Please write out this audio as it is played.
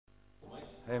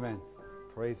Amen.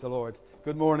 Praise the Lord.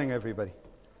 Good morning, everybody.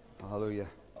 Hallelujah.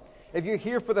 If you're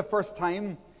here for the first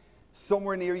time,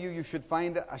 somewhere near you, you should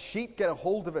find a sheet. Get a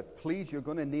hold of it, please. You're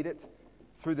going to need it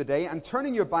through the day. And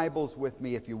turning your Bibles with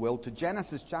me, if you will, to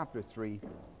Genesis chapter 3.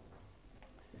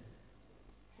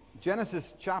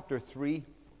 Genesis chapter 3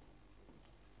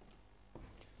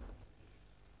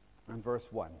 and verse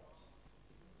 1.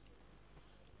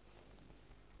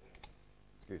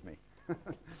 Excuse me.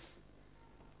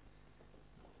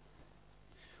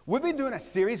 We've been doing a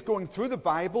series going through the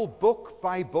Bible, book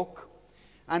by book.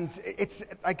 And it's,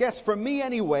 I guess for me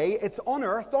anyway, it's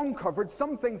unearthed, uncovered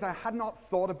some things I had not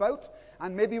thought about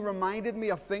and maybe reminded me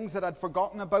of things that I'd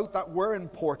forgotten about that were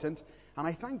important. And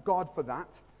I thank God for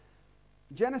that.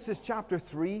 Genesis chapter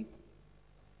 3,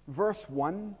 verse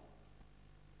 1.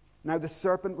 Now the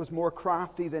serpent was more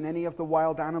crafty than any of the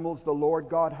wild animals the Lord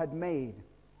God had made.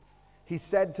 He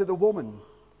said to the woman,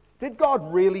 "Did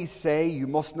God really say you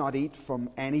must not eat from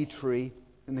any tree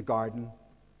in the garden?"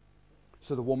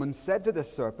 So the woman said to the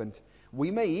serpent,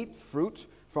 "We may eat fruit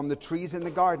from the trees in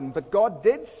the garden, but God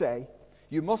did say,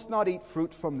 you must not eat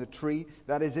fruit from the tree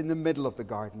that is in the middle of the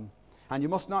garden, and you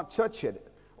must not touch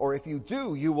it, or if you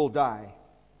do, you will die."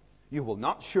 "You will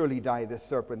not surely die," the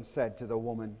serpent said to the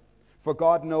woman, "for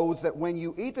God knows that when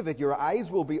you eat of it, your eyes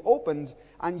will be opened,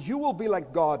 and you will be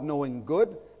like God, knowing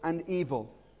good and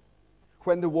evil."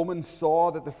 When the woman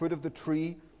saw that the fruit of the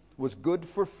tree was good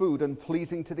for food and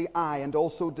pleasing to the eye and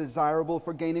also desirable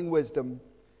for gaining wisdom,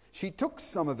 she took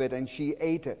some of it and she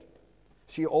ate it.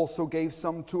 She also gave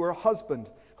some to her husband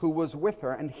who was with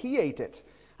her, and he ate it.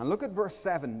 And look at verse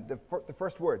 7, the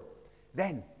first word.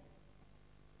 Then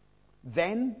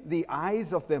the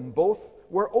eyes of them both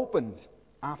were opened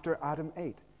after Adam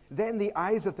ate. Then the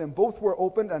eyes of them both were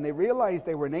opened, and they realized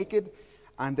they were naked,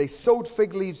 and they sewed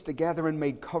fig leaves together and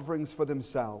made coverings for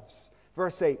themselves.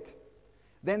 Verse 8.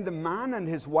 Then the man and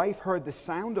his wife heard the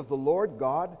sound of the Lord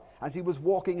God as he was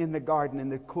walking in the garden in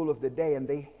the cool of the day, and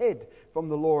they hid from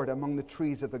the Lord among the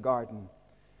trees of the garden.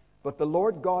 But the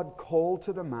Lord God called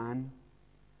to the man,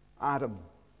 "Adam,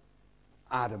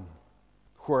 Adam,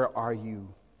 where are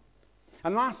you?"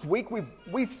 And last week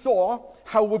we saw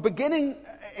how we're beginning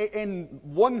in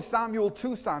 1 Samuel,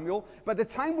 2 Samuel. By the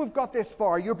time we've got this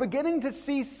far, you're beginning to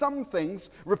see some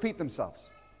things repeat themselves.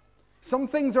 Some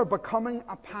things are becoming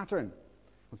a pattern.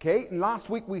 Okay? And last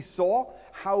week we saw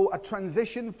how a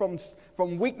transition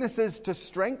from weaknesses to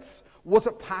strengths was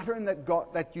a pattern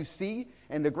that you see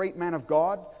in the great men of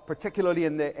God, particularly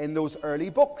in those early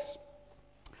books.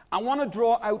 I want to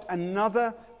draw out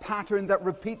another pattern that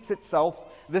repeats itself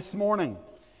this morning.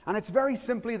 And it's very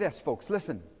simply this, folks.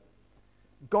 Listen.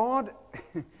 God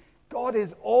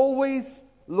is always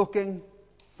looking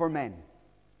for men.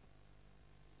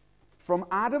 From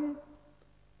Adam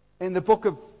in the book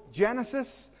of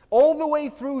Genesis all the way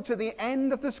through to the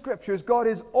end of the Scriptures, God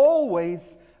is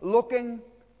always looking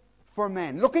for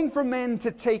men. Looking for men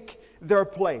to take their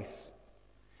place.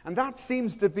 And that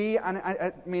seems to be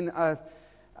a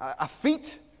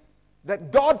feat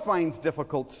that God finds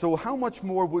difficult. So how much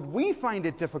more would we find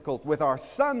it difficult with our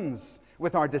sons,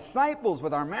 with our disciples,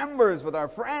 with our members, with our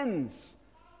friends?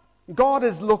 God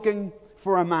is looking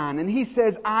for a man. And he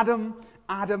says, "Adam,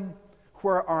 Adam,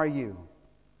 where are you?"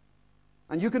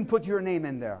 And you can put your name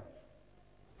in there.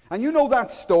 And you know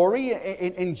that story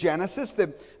in Genesis,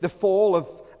 the fall of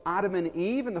Adam and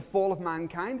Eve and the fall of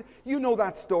mankind. You know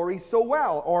that story so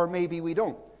well. Or maybe we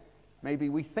don't. Maybe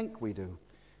we think we do.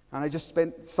 And I just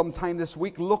spent some time this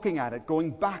week looking at it,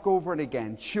 going back over it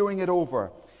again, chewing it over.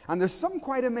 And there's some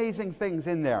quite amazing things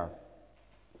in there.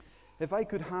 If I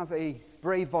could have a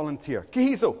brave volunteer.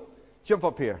 Kihiso, jump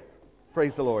up here.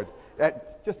 Praise the Lord.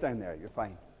 Just down there, you're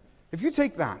fine. If you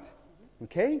take that,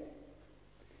 okay?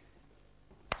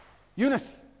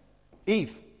 Eunice,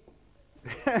 Eve.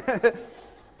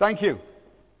 Thank you.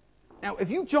 Now, if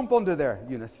you jump under there,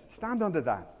 Eunice, stand under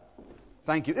that.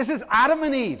 Thank you. This is Adam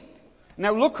and Eve.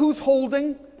 Now look who's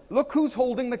holding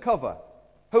the cover.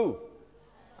 Who?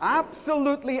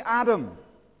 Absolutely Adam.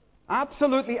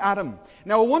 Absolutely Adam.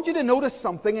 Now I want you to notice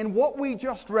something in what we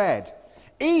just read.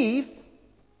 Eve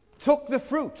took the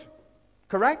fruit.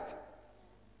 Correct?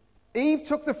 Eve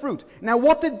took the fruit. Now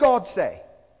what did God say?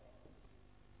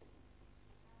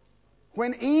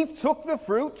 When Eve took the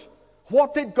fruit,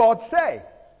 what did God say?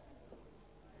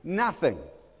 Nothing.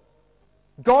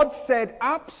 God said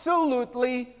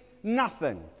absolutely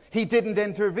nothing. He didn't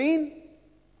intervene.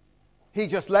 He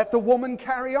just let the woman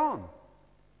carry on.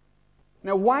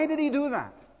 Now, why did he do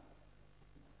that?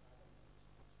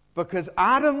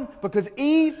 Because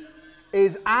Eve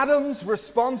is Adam's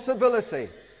responsibility,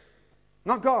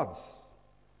 not God's.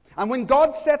 And when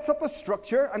God sets up a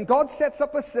structure and God sets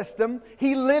up a system,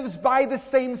 he lives by the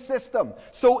same system.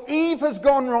 So Eve has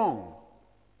gone wrong.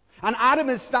 And Adam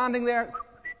is standing there,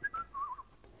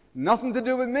 nothing to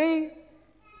do with me.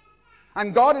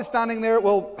 And God is standing there,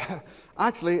 well,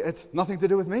 actually, it's nothing to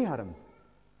do with me, Adam.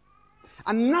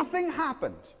 And nothing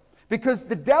happened. Because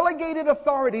the delegated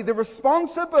authority, the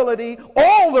responsibility,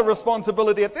 all the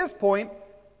responsibility at this point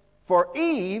for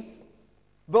Eve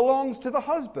belongs to the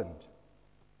husband,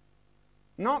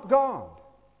 not God.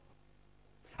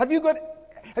 Have you got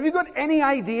any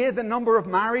idea the number of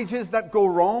marriages that go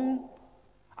wrong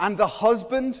and the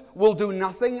husband will do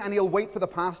nothing and he'll wait for the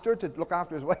pastor to look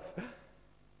after his wife?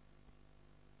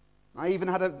 I even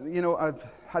I've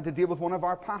had to deal with one of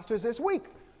our pastors this week.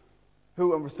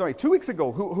 2 weeks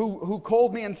ago, who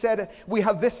called me and said, we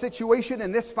have this situation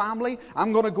in this family,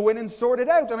 I'm going to go in and sort it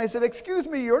out. And I said, excuse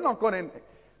me, you're not going into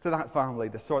that family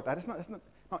to sort that. It's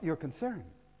not your concern.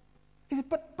 He said,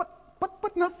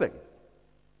 but nothing.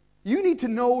 You need to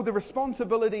know the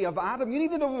responsibility of Adam. You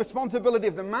need to know the responsibility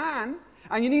of the man.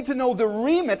 And you need to know the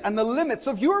remit and the limits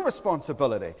of your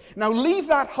responsibility. Now leave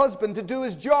that husband to do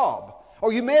his job.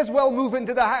 Or you may as well move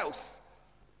into the house.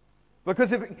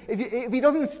 Because if he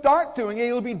doesn't start doing it,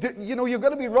 you're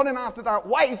going to be running after that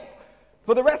wife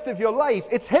for the rest of your life.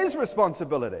 It's his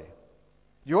responsibility.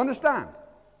 Do you understand?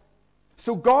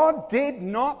 So God did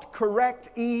not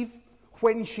correct Eve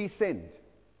when she sinned.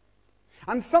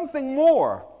 And something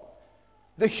more,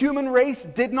 the human race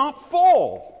did not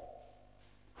fall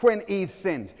when Eve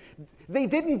sinned. They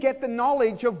didn't get the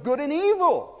knowledge of good and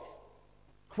evil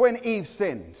when Eve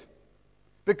sinned.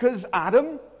 Because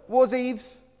Adam was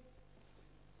Eve's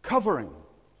covering.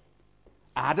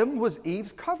 Adam was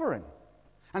Eve's covering.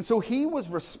 And so he was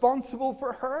responsible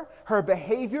for her. Her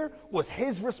behavior was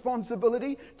his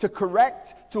responsibility to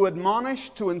correct, to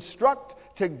admonish, to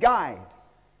instruct, to guide.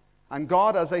 And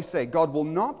God, as I say, God will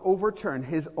not overturn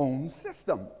his own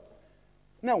system.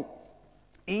 Now,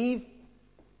 Eve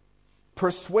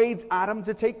persuades Adam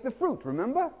to take the fruit,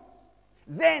 remember?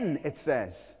 Then, it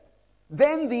says,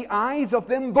 then the eyes of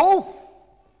them both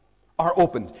are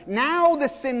opened. Now the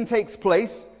sin takes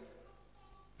place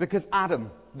because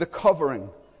Adam, the covering,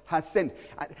 has sinned.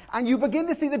 And you begin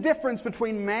to see the difference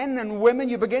between men and women.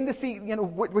 You begin to see,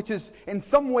 which is in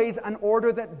some ways an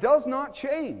order that does not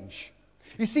change.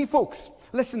 You see, folks,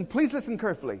 please listen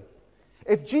carefully.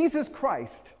 If Jesus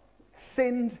Christ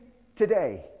sinned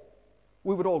today,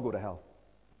 we would all go to hell.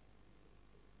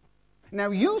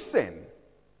 Now you sin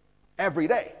every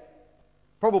day.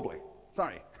 Probably.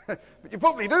 Sorry. But you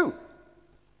probably do.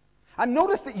 And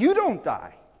notice that you don't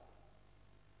die.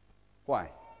 Why?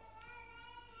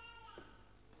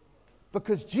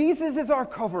 Because Jesus is our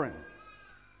covering.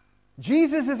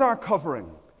 Jesus is our covering.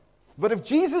 But if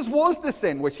Jesus was to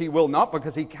sin, which he will not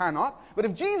because he cannot, but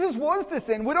if Jesus was to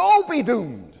sin, we'd all be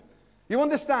doomed. You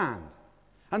understand?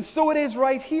 And so it is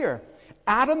right here.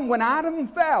 When Adam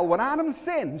fell, when Adam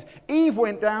sinned, Eve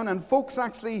went down, and folks,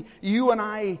 actually, you and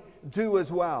I do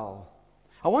as well.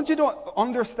 I want you to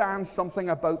understand something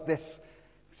about this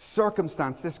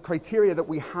circumstance, this criteria that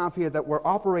we have here that we're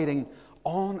operating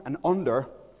on and under,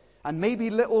 and maybe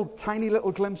tiny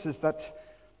little glimpses that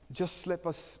just slip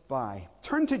us by.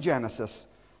 Turn to Genesis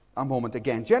a moment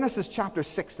again. Genesis chapter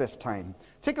 6 this time.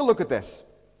 Take a look at this.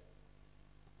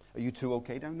 Are you two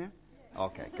okay down there?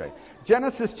 Okay, great.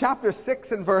 Genesis chapter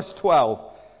 6 and verse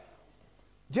 12.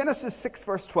 Genesis 6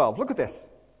 verse 12. Look at this.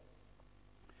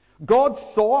 God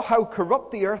saw how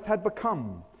corrupt the earth had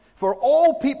become, for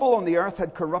all people on the earth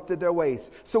had corrupted their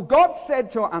ways. So God said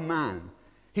to a man,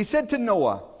 he said to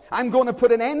Noah, I'm going to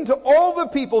put an end to all the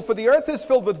people, for the earth is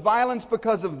filled with violence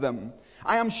because of them.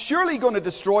 I am surely going to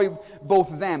destroy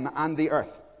both them and the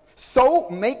earth. So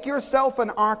make yourself an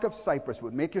ark of cypress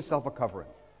wood. Make yourself a covering.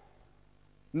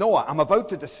 Noah, I'm about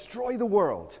to destroy the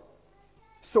world.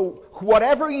 So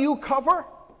whatever you cover,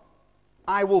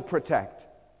 I will protect.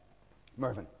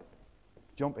 Mervyn,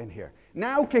 jump in here.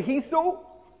 Now, Kahiso,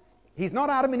 he's not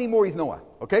Adam anymore, he's Noah.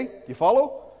 Okay? You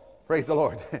follow? Praise the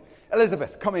Lord.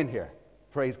 Elizabeth, come in here.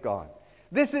 Praise God.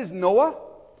 This is Noah,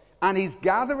 and he's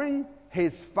gathering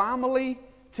his family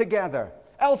together.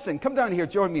 Elson, come down here.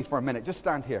 Join me for a minute. Just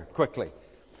stand here quickly.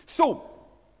 So,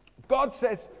 God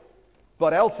says,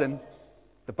 but Elson,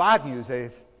 the bad news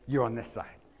is you're on this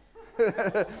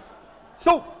side.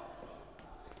 So,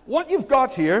 what you've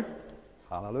got here,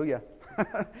 hallelujah,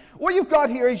 what you've got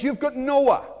here is you've got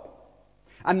Noah.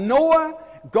 And Noah,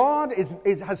 God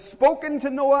has spoken to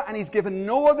Noah, and he's given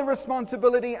Noah the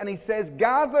responsibility, and he says,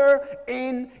 gather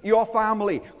in your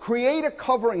family. Create a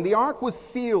covering. The ark was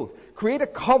sealed. Create a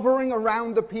covering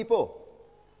around the people.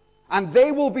 And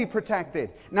they will be protected.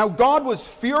 Now, God was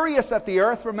furious at the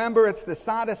earth. Remember, I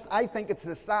think it's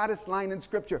the saddest line in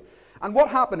Scripture. And what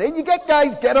happened? And you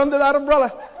guys, get under that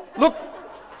umbrella. Look,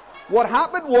 what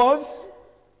happened was,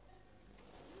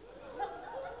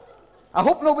 I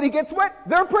hope nobody gets wet.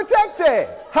 They're protected.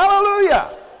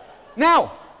 Hallelujah.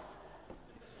 Now,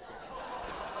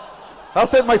 I'll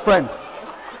say, my friend,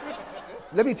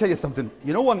 let me tell you something.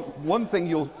 You know one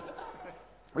thing let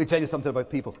me tell you something about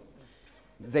people.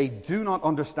 They do not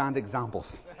understand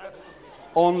examples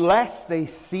unless they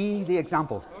see the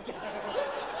example.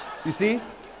 You see?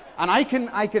 And I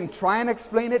can try and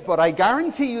explain it, but I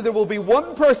guarantee you there will be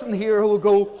one person here who will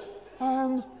go,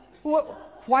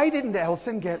 why didn't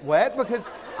Elson get wet? Because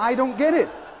I don't get it.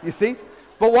 You see?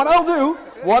 But what I'll do,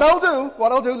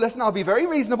 listen, I'll be very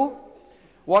reasonable.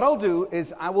 What I'll do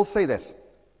is I will say this.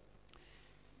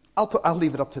 I'll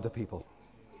leave it up to the people.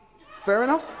 Fair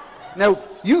enough? Now,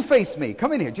 you face me.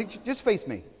 Come in here. Just face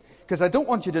me. Because I don't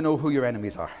want you to know who your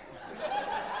enemies are.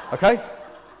 Okay?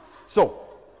 So,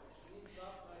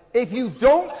 if you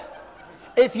don't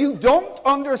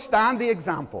understand the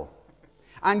example,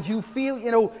 and you feel,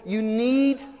 you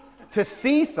need to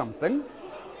see something,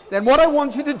 then what I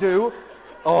want you to do,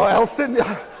 Elson!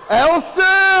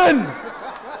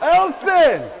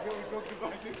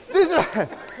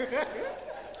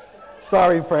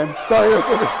 Sorry, friend. Sorry.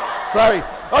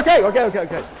 Okay,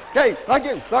 thank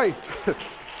you. Sorry.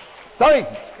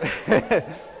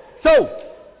 So,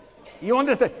 you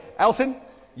understand. Elson,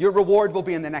 your reward will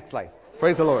be in the next life.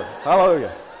 Praise the Lord.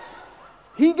 Hallelujah.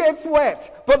 He gets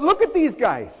wet. But look at these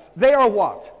guys. They are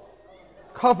what?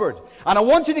 Covered. And I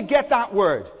want you to get that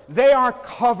word. They are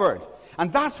covered.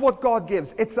 And that's what God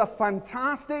gives. It's a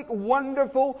fantastic,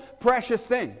 wonderful, precious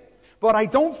thing. But I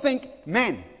don't think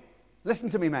men, listen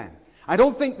to me, men, I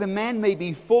don't think the men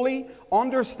maybe fully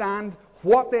understand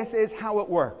what this is, how it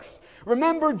works.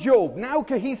 Remember Job. Now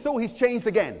he's changed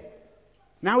again.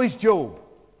 Now he's Job.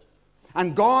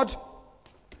 And God,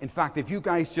 in fact, if you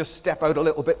guys just step out a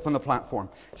little bit from the platform,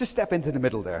 just step into the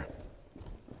middle there.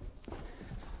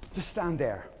 Just stand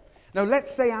there. Now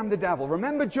let's say I'm the devil.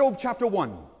 Remember Job chapter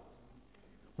 1.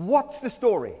 What's the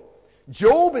story?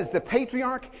 Job is the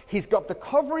patriarch. He's got the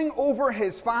covering over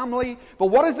his family. But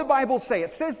what does the Bible say?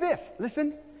 It says this.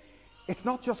 Listen. It's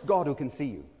not just God who can see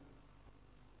you.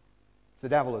 It's the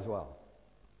devil as well.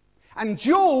 And the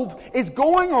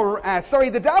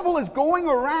devil is going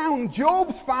around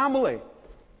Job's family.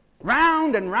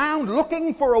 Round and round,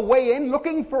 looking for a way in.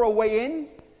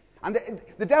 And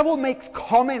the devil makes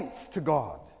comments to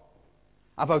God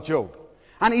about Job.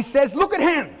 And he says, look at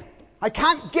him. I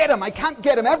can't get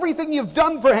him. Everything you've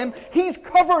done for him, he's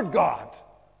covered, God.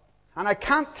 And I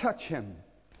can't touch him.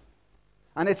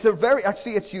 And it's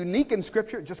it's unique in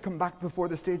Scripture. Just come back before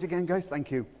the stage again, guys. Thank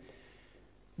you.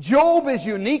 Job is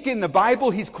unique in the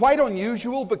Bible. He's quite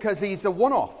unusual because he's a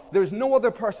one-off. There's no other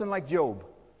person like Job.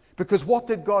 Because what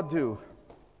did God do?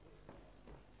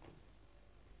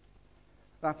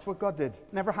 That's what God did.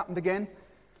 Never happened again.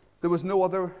 There was no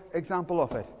other example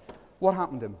of it. What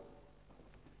happened to him?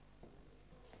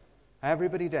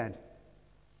 Everybody dead.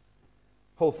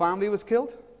 Whole family was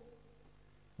killed.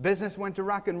 Business went to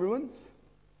rack and ruins.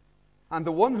 And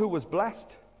the one who was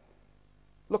blessed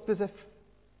looked as if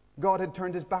God had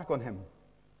turned his back on him.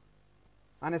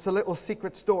 And it's a little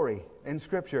secret story in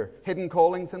Scripture. Hidden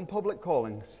callings and public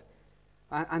callings.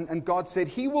 And God said,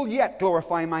 he will yet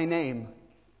glorify my name.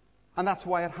 And that's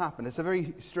why it happened. It's a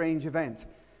very strange event.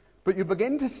 But you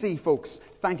begin to see, folks.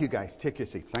 Thank you, guys. Take your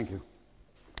seats. Thank you.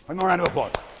 One more round of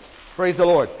applause. Praise the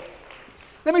Lord.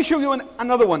 Let me show you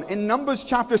another one in Numbers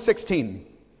chapter 16.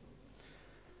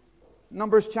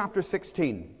 Numbers chapter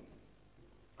 16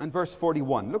 and verse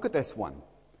 41. Look at this one.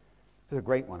 It's a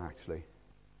great one, actually.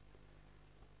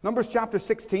 Numbers chapter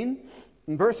 16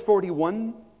 and verse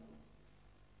 41.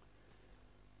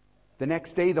 The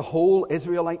next day, the whole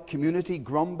Israelite community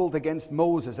grumbled against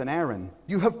Moses and Aaron.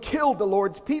 You have killed the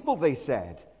Lord's people, they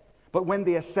said. But when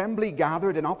the assembly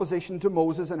gathered in opposition to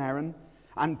Moses and Aaron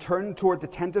and turned toward the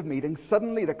tent of meeting,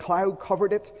 suddenly the cloud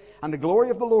covered it, and the glory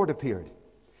of the Lord appeared.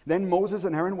 Then Moses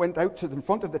and Aaron went out to the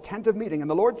front of the tent of meeting,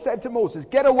 and the Lord said to Moses,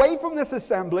 get away from this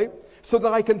assembly, so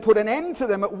that I can put an end to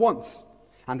them at once.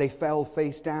 And they fell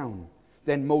face down.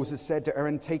 Then Moses said to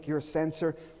Aaron, take your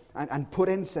censer and put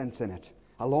incense in it,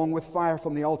 along with fire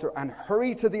from the altar, and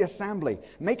hurry to the assembly.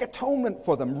 Make atonement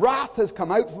for them. Wrath has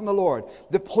come out from the Lord.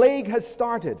 The plague has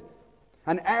started.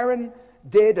 And Aaron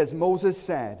did as Moses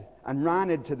said, and ran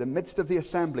into the midst of the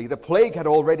assembly. The plague had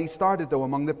already started, though,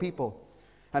 among the people.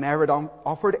 And Aaron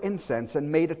offered incense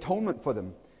and made atonement for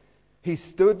them. He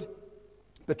stood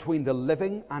between the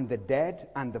living and the dead,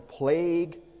 and the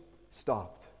plague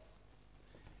stopped.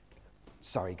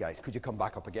 Sorry, guys, could you come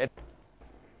back up again?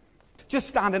 Just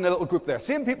stand in a little group there.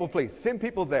 Same people, please. Same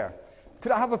people there.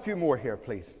 Could I have a few more here,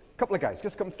 please? A couple of guys,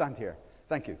 just come stand here.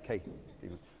 Thank you, Kate.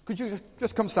 Could you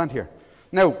just come stand here?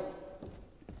 Now,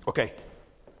 okay,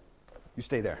 you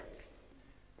stay there.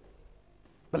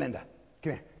 Belinda,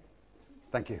 come here.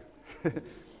 Thank you.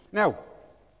 Now,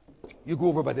 you go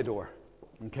over by the door,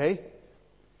 okay?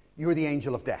 You're the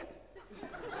angel of death.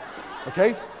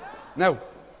 Okay? Now,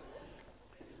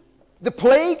 the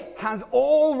plague has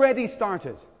already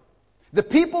started. The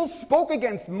people spoke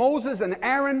against Moses and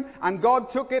Aaron, and God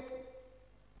took it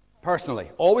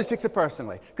personally. Always takes it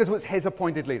personally, because it was his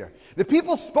appointed leader. The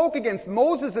people spoke against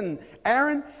Moses and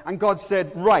Aaron, and God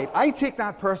said, right, I take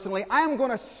that personally. I am going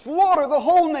to slaughter the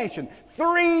whole nation.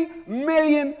 3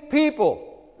 million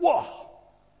people. Whoa!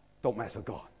 Don't mess with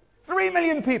God. 3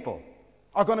 million people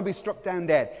are going to be struck down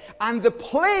dead. And the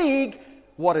plague,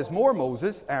 what is more,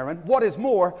 Moses, Aaron, what is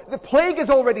more, the plague has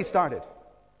already started.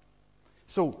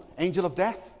 So, angel of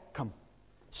death, come.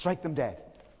 Strike them dead.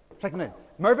 Strike them dead.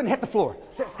 Mervyn, hit the floor.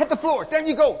 Hit the floor. There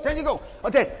you go. There you go.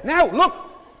 Okay, now, look.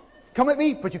 Come at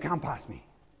me, but you can't pass me.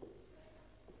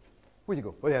 Where'd you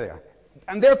go? Oh, there they are.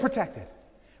 And they're protected.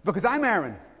 Because I'm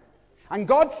Aaron. And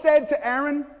God said to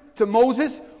Aaron, to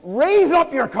Moses, raise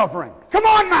up your covering. Come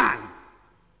on, man.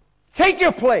 Take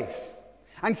your place.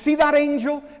 And see that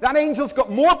angel? That angel's got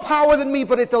more power than me,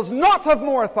 but it does not have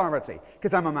more authority.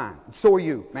 Because I'm a man. And so are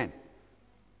you, men.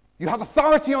 You have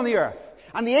authority on the earth.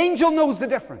 And the angel knows the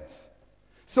difference.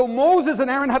 So Moses and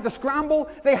Aaron had to scramble.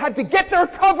 They had to get their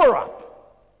cover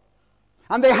up.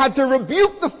 And they had to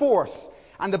rebuke the force.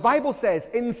 And the Bible says,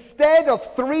 instead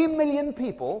of 3 million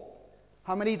people,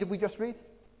 how many did we just read?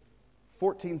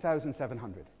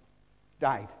 14,700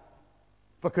 died.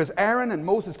 Because Aaron and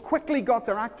Moses quickly got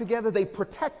their act together. They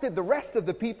protected the rest of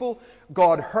the people.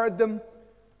 God heard them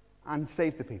and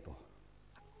saved the people.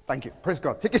 Thank you. Praise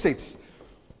God. Take your seats.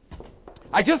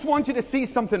 I just want you to see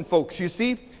something, folks. You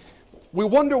see, we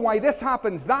wonder why this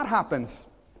happens, that happens.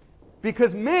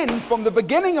 Because men, from the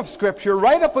beginning of Scripture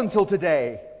right up until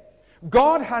today,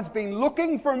 God has been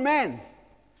looking for men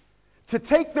to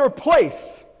take their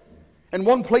place. In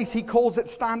one place, he calls it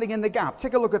standing in the gap.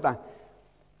 Take a look at that.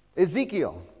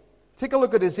 Ezekiel. Take a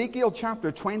look at Ezekiel chapter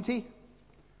 20.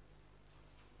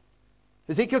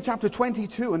 Ezekiel chapter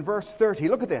 22 and verse 30.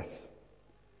 Look at this.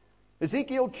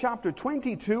 Ezekiel chapter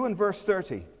 22 and verse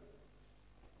 30.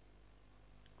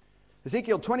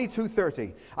 Ezekiel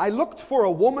 22:30. I looked for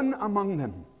a woman among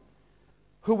them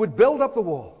who would build up the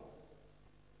wall.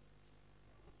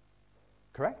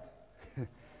 Correct?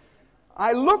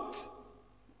 I looked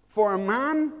for a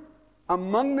man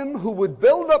among them who would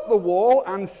build up the wall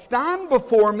and stand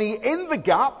before me in the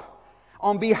gap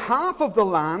on behalf of the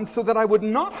land so that I would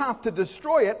not have to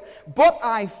destroy it, but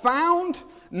I found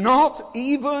not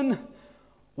even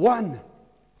one.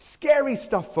 Scary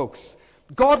stuff, folks.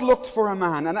 God looked for a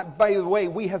man. And by the way,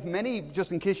 we have many,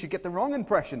 just in case you get the wrong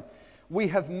impression, we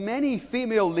have many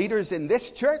female leaders in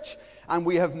this church, and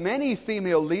we have many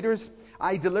female leaders.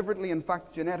 I deliberately, in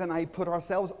fact, Jeanette and I put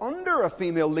ourselves under a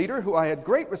female leader who I had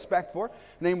great respect for. Her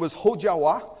name was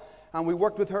Hojawa, and we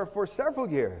worked with her for several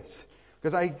years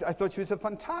because I thought she was a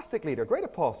fantastic leader, great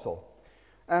apostle.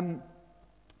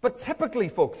 But typically,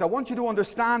 folks, I want you to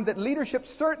understand that leadership,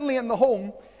 certainly in the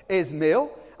home, is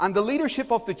male, and the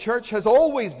leadership of the church has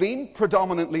always been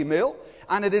predominantly male,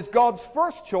 and it is God's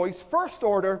first choice, first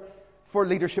order, for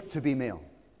leadership to be male.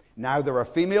 Now, there are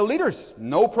female leaders,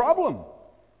 no problem.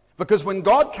 Because when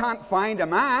God can't find a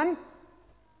man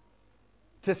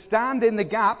to stand in the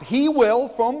gap, he will,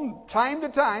 from time to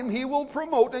time, he will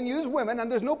promote and use women,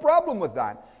 and there's no problem with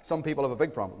that. Some people have a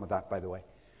big problem with that, by the way.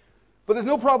 But there's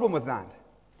no problem with that.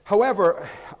 However,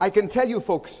 I can tell you,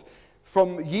 folks,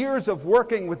 from years of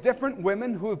working with different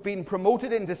women who have been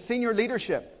promoted into senior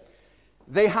leadership,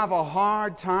 they have a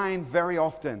hard time very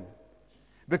often.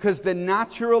 Because the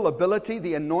natural ability,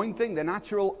 the anointing, the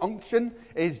natural unction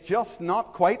is just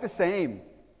not quite the same.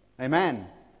 Amen.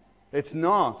 It's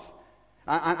not.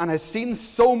 And I've seen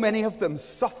so many of them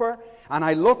suffer, and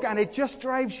I look and it just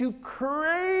drives you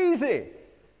crazy.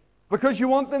 Because you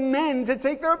want the men to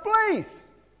take their place.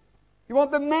 You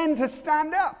want the men to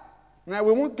stand up. Now,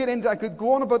 we won't get into, I could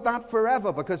go on about that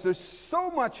forever because there's so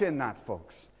much in that,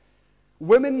 folks.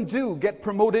 Women do get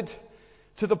promoted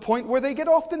to the point where they get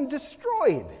often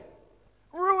destroyed,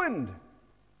 ruined,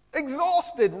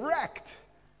 exhausted, wrecked,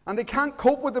 and they can't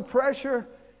cope with the pressure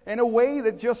in a way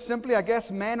that just simply, I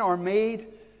guess, men are made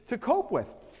to cope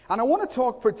with. And I want to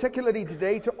talk particularly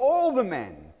today to all the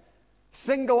men,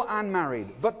 single and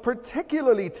married, but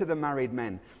particularly to the married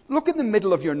men. Look in the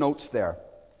middle of your notes there.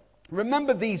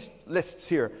 Remember these lists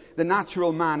here, the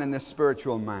natural man and the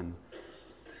spiritual man.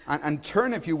 And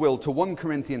turn, if you will, to 1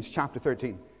 Corinthians chapter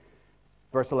 13,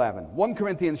 verse 11. 1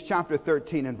 Corinthians chapter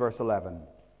 13 and verse 11.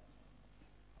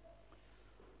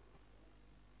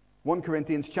 1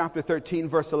 Corinthians chapter 13,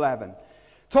 verse 11.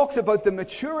 Talks about the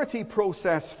maturity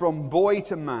process from boy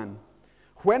to man.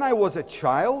 When I was a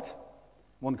child,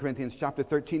 1 Corinthians chapter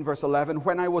 13, verse 11,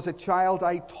 when I was a child,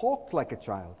 I talked like a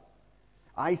child.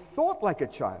 I thought like a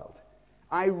child.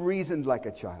 I reasoned like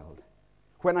a child.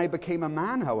 When I became a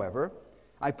man, however,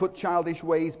 I put childish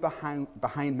ways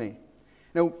behind me.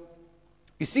 Now,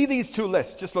 you see these two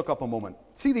lists. Just look up a moment.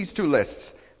 See these two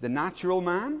lists. The natural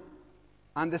man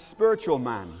and the spiritual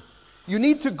man. You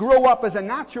need to grow up as a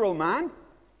natural man.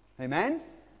 Amen?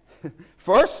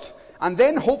 First. And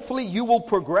then hopefully you will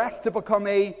progress to become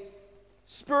a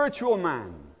spiritual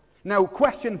man. Now,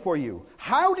 question for you.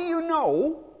 How do you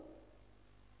know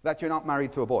that you're not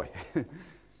married to a boy?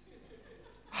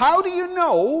 How do you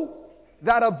know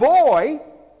that a boy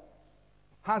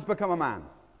has become a man?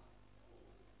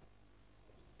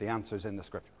 The answer's in the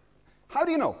scripture. How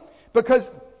do you know?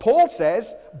 Because Paul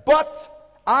says,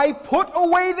 but I put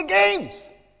away the games.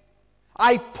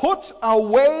 I put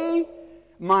away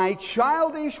my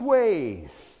childish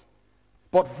ways.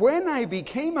 But when I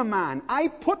became a man, I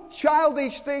put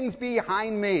childish things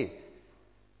behind me.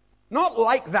 Not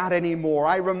like that anymore.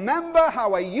 I remember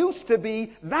how I used to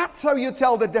be. That's how you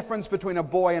tell the difference between a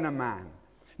boy and a man.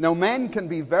 Now, men can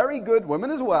be very good,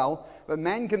 women as well, but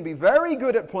men can be very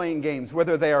good at playing games,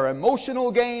 whether they are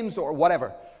emotional games or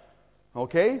whatever.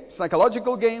 Okay?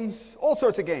 Psychological games, all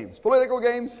sorts of games. Political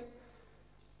games.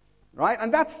 Right?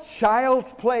 And that's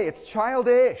child's play. It's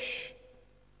childish.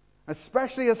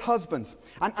 Especially as husbands.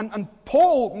 And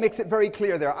Paul makes it very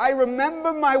clear there. I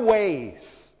remember my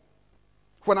ways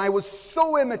when I was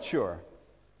so immature,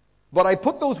 but I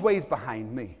put those ways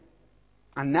behind me.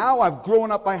 And now I've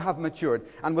grown up, I have matured.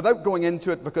 And without going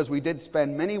into it, because we did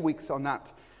spend many weeks on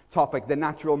that topic, the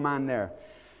natural man there.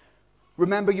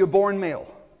 Remember, you're born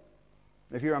male.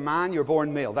 If you're a man, you're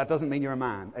born male. That doesn't mean you're a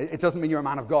man. It doesn't mean you're a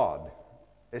man of God.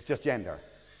 It's just gender.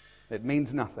 It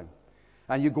means nothing.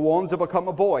 And you go on to become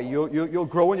a boy. You'll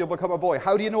grow and you'll become a boy.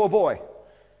 How do you know a boy?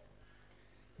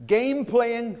 Game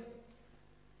playing,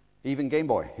 even Game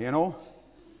Boy, you know?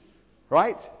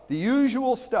 Right? The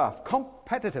usual stuff.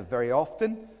 Competitive very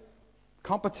often.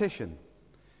 Competition.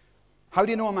 How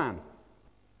do you know a man?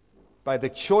 By the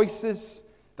choices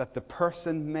that the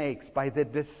person makes, by the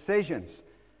decisions,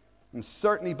 and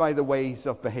certainly by the ways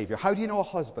of behavior. How do you know a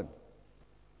husband?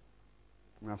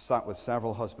 I've sat with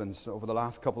several husbands over the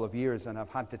last couple of years, and I've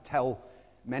had to tell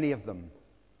many of them,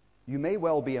 you may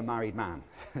well be a married man,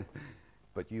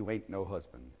 but you ain't no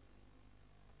husband.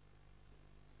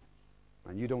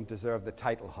 And you don't deserve the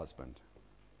title husband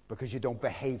because you don't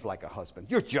behave like a husband.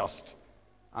 You're just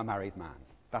a married man.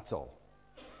 That's all.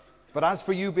 But as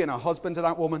for you being a husband to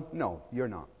that woman, no, you're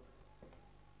not.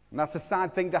 And that's a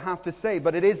sad thing to have to say,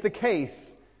 but it is the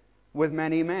case with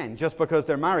many men. Just because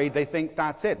they're married, they think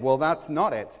that's it. Well, that's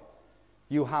not it.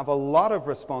 You have a lot of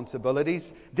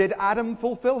responsibilities. Did Adam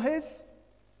fulfill his?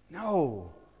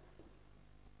 No.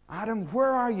 Adam,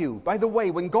 where are you? By the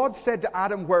way, when God said to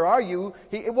Adam, where are you?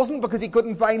 It wasn't because he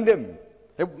couldn't find him.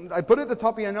 I put it at the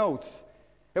top of your notes.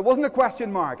 It wasn't a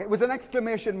question mark. It was an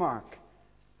exclamation mark.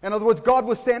 In other words, God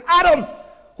was saying, Adam,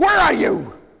 where are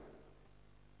you?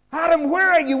 Adam, where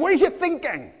are you? What are you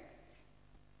thinking?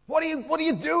 What are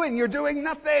you doing? You're doing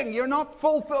nothing. You're not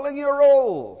fulfilling your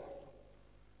role.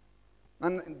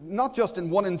 And not just in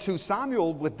 1 and 2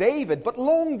 Samuel with David, but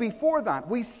long before that,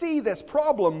 we see this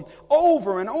problem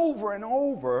over and over and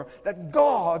over, that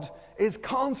God is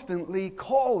constantly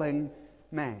calling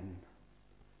men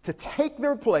to take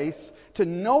their place, to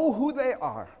know who they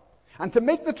are, and to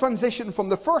make the transition from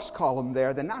the first column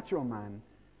there, the natural man,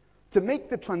 to make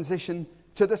the transition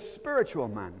to the spiritual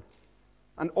man.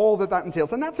 And all that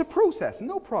entails. And that's a process,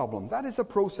 no problem. That is a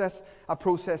process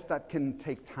that can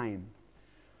take time.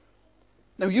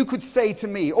 Now you could say to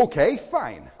me, okay,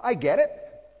 fine, I get it.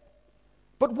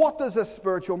 But what does a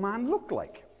spiritual man look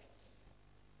like?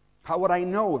 How would I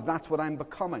know if that's what I'm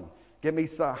becoming? Give me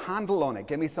a handle on it.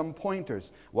 Give me some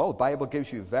pointers. Well, the Bible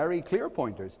gives you very clear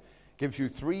pointers. Gives you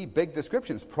 3 big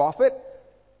descriptions. Prophet,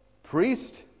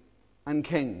 priest, and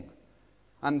king.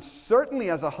 And certainly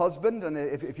as a husband, and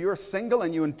if you're single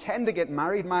and you intend to get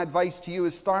married, my advice to you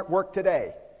is start work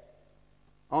today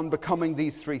on becoming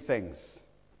these 3 things.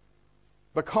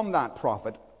 Become that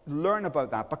prophet. Learn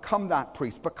about that. Become that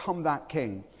priest. Become that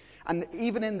king. And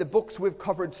even in the books we've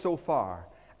covered so far,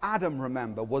 Adam,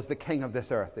 remember, was the king of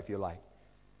this earth, if you like.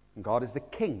 And God is the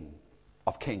King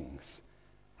of kings.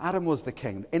 Adam was the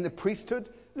king. In the priesthood,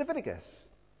 Leviticus.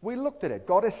 We looked at it.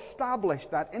 God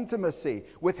established that intimacy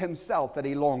with himself that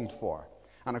he longed for.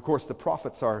 And of course, the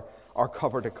prophets are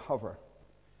cover to cover.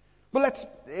 But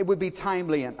it would be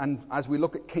timely, and as we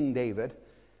look at King David,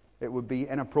 it would be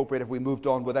inappropriate if we moved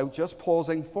on without just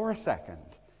pausing for a second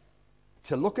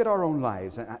to look at our own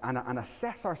lives and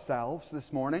assess ourselves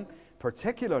this morning,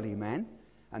 particularly men,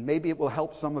 and maybe it will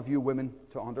help some of you women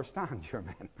to understand your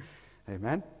men.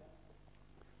 Amen?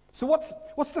 So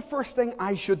what's the first thing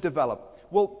I should develop?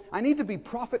 Well, I need to be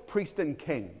prophet, priest, and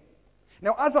king.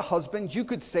 Now, as a husband, you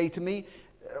could say to me,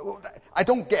 I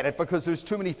don't get it because there's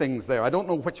too many things there. I don't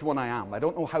know which one I am. I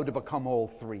don't know how to become all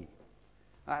three.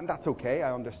 And that's okay,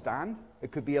 I understand.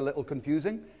 It could be a little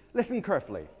confusing. Listen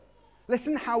carefully.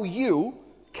 Listen how you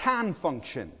can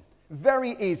function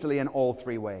very easily in all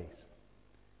three ways.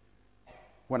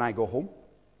 When I go home,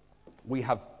 we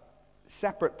have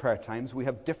separate prayer times. We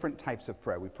have different types of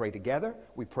prayer. We pray together,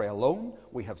 we pray alone,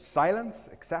 we have silence,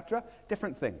 etc.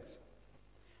 Different things.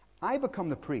 I become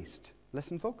the priest.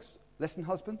 Listen, folks. Listen,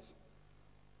 husbands.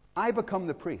 I become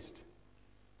the priest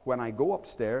when I go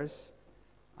upstairs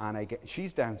and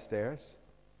she's downstairs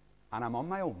and I'm on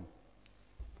my own.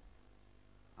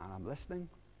 And I'm listening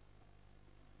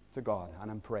to God and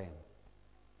I'm praying.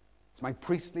 It's my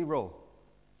priestly role.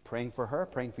 Praying for her,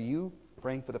 praying for you,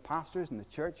 praying for the pastors and the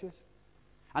churches.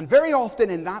 And very often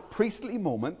in that priestly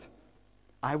moment,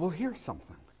 I will hear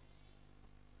something.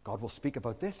 God will speak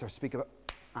about this or speak about...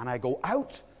 And I go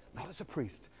out, not as a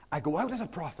priest. I go out as a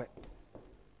prophet.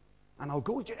 And I'll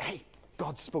go, hey,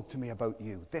 God spoke to me about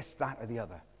you, this, that, or the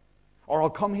other. Or I'll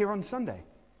come here on Sunday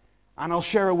and I'll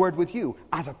share a word with you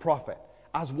as a prophet,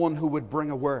 as one who would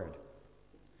bring a word.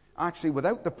 Actually,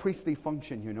 without the priestly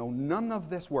function, none of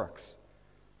this works.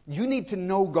 You need to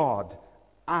know God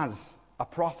as a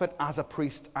prophet, as a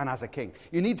priest, and as a king.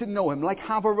 You need to know him,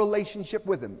 have a relationship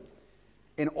with him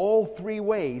in all three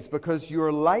ways, because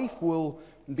your life will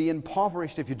be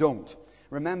impoverished if you don't.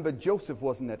 Remember, Joseph,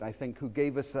 wasn't it, I think, who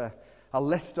gave us a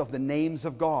list of the names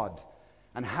of God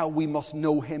and how we must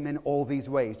know him in all these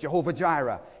ways. Jehovah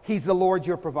Jireh, he's the Lord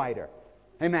your provider.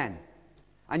 Amen.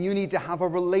 And you need to have a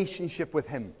relationship with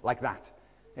him like that.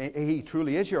 He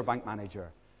truly is your bank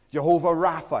manager. Jehovah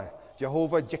Rapha,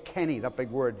 Jehovah Jekeni, that big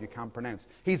word you can't pronounce.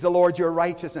 He's the Lord your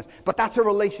righteousness. But that's a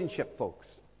relationship,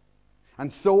 folks.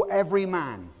 And so every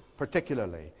man,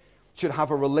 particularly, should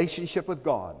have a relationship with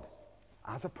God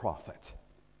as a prophet,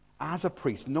 as a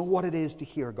priest. Know what it is to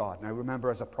hear God. Now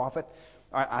remember, as a prophet,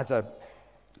 as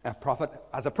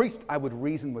a priest, I would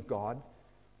reason with God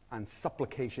and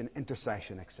supplication,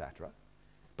 intercession, etc.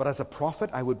 But as a prophet,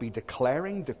 I would be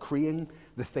declaring, decreeing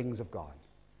the things of God.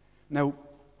 Now,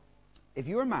 if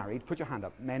you are married, put your hand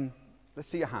up. Men, let's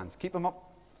see your hands. Keep them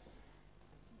up.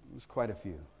 There's quite a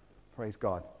few. Praise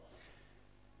God.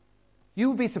 You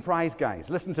would be surprised, guys.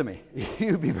 Listen to me.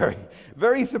 You'd be very,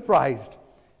 very surprised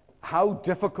how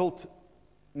difficult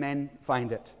men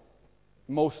find it.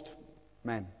 Most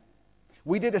men.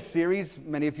 We did a series,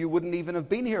 many of you wouldn't even have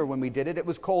been here when we did it. It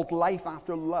was called Life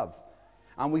After Love.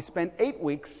 And we spent 8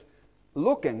 weeks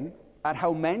looking at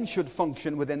how men should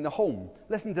function within the home.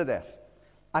 Listen to this.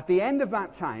 At the end of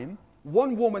that time,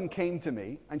 one woman came to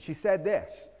me and she said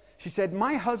this. She said,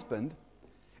 my husband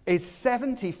is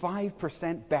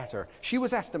 75% better. She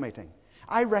was estimating.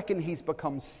 I reckon he's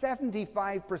become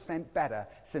 75% better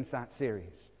since that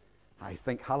series. I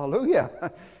think,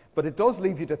 hallelujah. But it does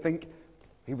leave you to think,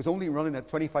 he was only running at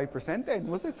 25% then,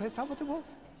 was it? Is that what it was?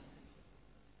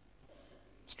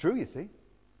 It's true, you see.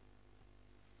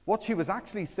 What she was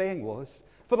actually saying was,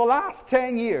 for the last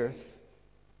 10 years,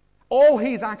 all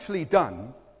he's actually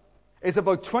done is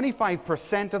about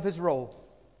 25% of his role.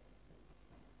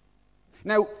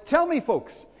 Now, tell me,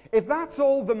 folks, if that's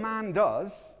all the man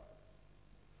does,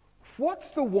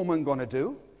 what's the woman going to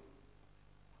do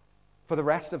for the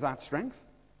rest of that strength?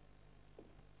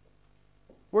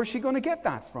 Where's she going to get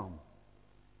that from?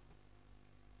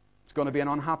 It's going to be an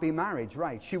unhappy marriage,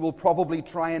 right? She will probably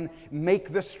try and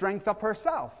make the strength up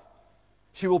herself.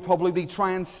 She will probably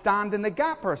try and stand in the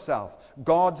gap herself.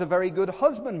 God's a very good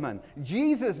husbandman.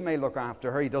 Jesus may look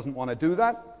after her. He doesn't want to do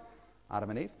that. Adam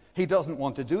and Eve. He doesn't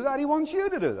want to do that. He wants you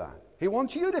to do that. He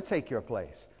wants you to take your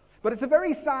place. But it's a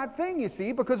very sad thing, you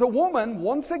see, because a woman,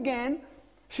 once again,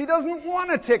 she doesn't want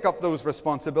to take up those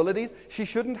responsibilities. She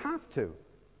shouldn't have to.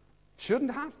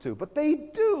 Shouldn't have to, but they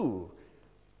do.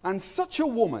 And such a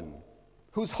woman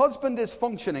whose husband is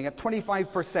functioning at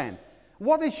 25%,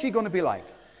 what is she going to be like?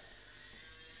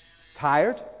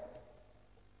 Tired?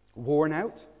 Worn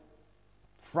out?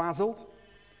 Frazzled?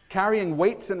 Carrying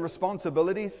weights and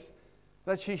responsibilities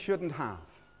that she shouldn't have?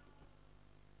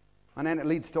 And then it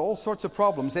leads to all sorts of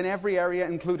problems in every area,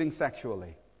 including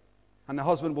sexually. And the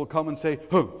husband will come and say,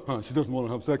 she doesn't want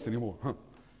to have sex anymore.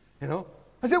 You know?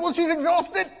 I said, well, she's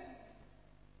exhausted.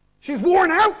 She's worn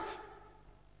out.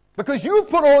 Because you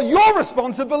put all your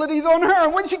responsibilities on her.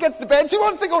 And when she gets to bed, she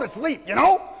wants to go to sleep, you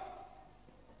know?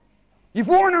 You've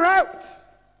worn her out.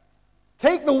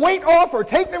 Take the weight off her.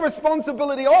 Take the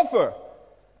responsibility off her.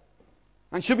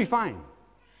 And she'll be fine.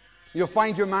 You'll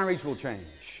find your marriage will change.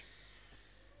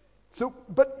 So,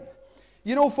 but,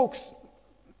 you know, folks,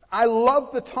 I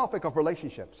love the topic of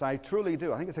relationships. I truly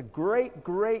do. I think it's a great,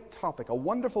 great topic, a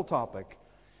wonderful topic.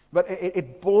 But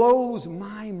it blows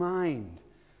my mind.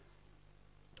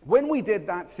 When we did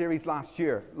that series last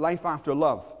year, Life After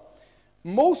Love,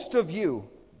 most of you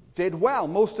did well.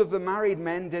 Most of the married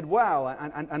men did well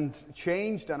and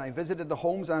changed, and I visited the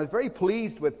homes, and I was very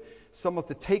pleased with some of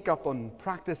the take-up on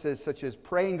practices such as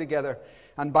praying together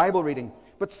and Bible reading.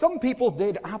 But some people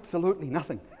did absolutely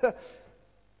nothing.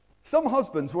 Some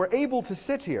husbands were able to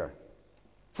sit here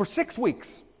for 6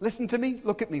 weeks. Listen to me.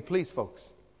 Look at me, please, folks.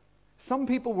 Some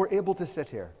people were able to sit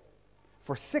here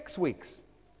for 6 weeks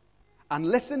and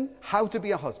listen how to be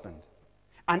a husband.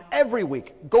 And every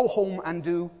week, go home and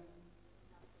do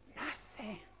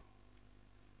nothing.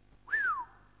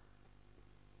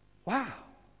 Wow.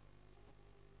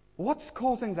 What's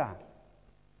causing that?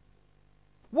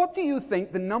 What do you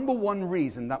think the number one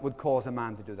reason that would cause a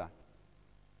man to do that?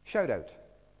 Shout out.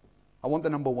 I want the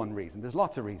number one reason. There's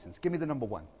lots of reasons. Give me the number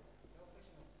one.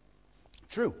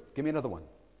 True. Give me another one.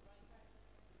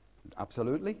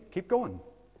 Absolutely. Keep going.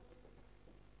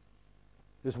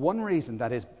 There's one reason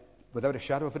that is, without a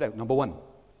shadow of a doubt, number one. Do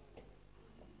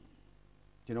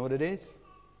you know what it is?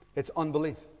 It's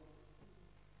unbelief.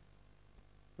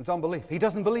 It's unbelief. He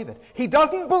doesn't believe it. He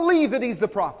doesn't believe that he's the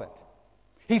prophet.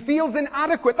 He feels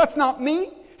inadequate. That's not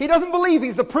me. He doesn't believe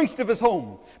he's the priest of his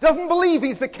home. Doesn't believe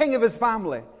he's the king of his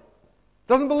family.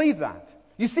 Doesn't believe that.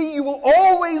 You see, you will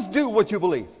always do what you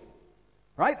believe.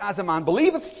 Right? As a man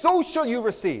believeth, so shall you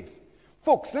receive.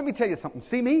 Folks, let me tell you something.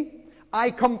 See me?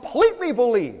 I completely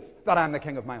believe that I'm the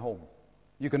king of my home.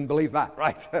 You can believe that,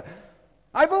 right?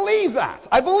 I believe that.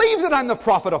 I believe that I'm the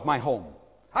prophet of my home.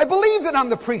 I believe that I'm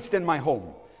the priest in my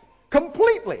home.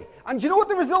 Completely. And do you know what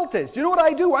the result is? Do you know what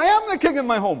I do? I am the king in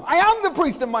my home. I am the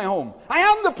priest in my home. I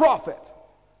am the prophet.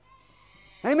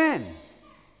 Amen.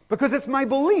 Because it's my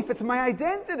belief. It's my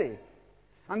identity.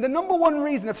 And the number one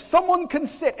reason, if someone can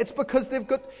sit, it's because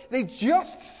they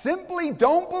just simply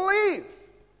don't believe.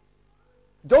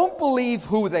 Don't believe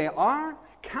who they are.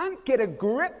 Can't get a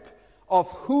grip of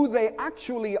who they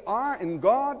actually are in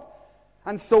God.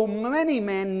 And so many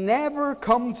men never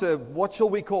come to, what shall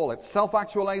we call it,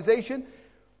 self-actualization,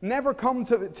 never come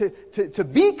to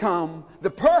become the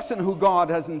person who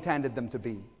God has intended them to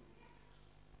be.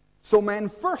 So men,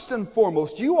 first and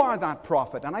foremost, you are that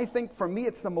prophet. And I think for me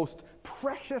it's the most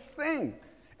precious thing,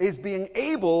 is being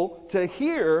able to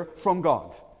hear from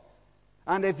God.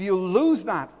 And if you lose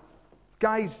that,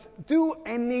 guys, do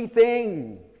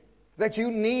anything that you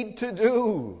need to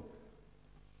do.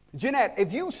 Jeanette,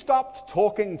 if you stopped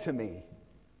talking to me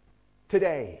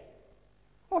today,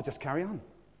 just carry on.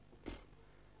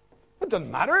 It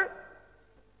doesn't matter.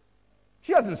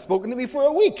 She hasn't spoken to me for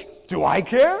a week. Do I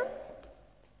care?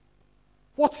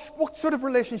 What sort of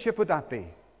relationship would that be?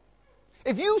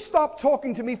 If you stop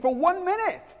talking to me for 1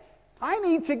 minute, I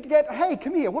need to hey,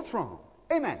 come here, what's wrong?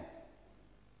 Amen.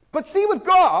 But see, with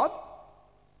God,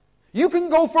 you can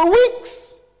go for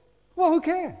weeks. Well, who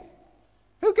cares?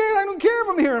 Who cares? I don't care if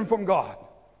I'm hearing from God.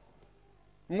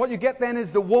 And what you get then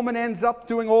is the woman ends up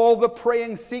doing all the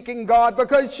praying, seeking God,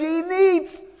 because she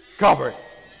needs covering.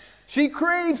 She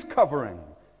craves covering.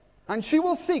 And she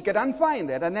will seek it and find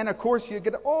it. And then, of course, you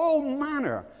get all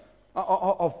manner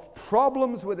of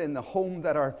problems within the home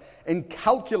that are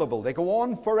incalculable. They go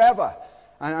on forever.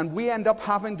 And we end up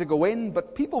having to go in,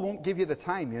 but people won't give you the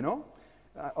time, you know,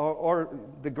 or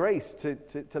the grace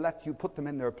to let you put them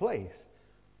in their place.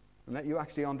 And that you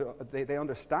actually they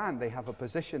understand they have a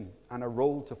position and a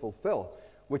role to fulfill,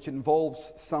 which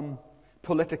involves some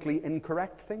politically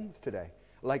incorrect things today,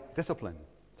 like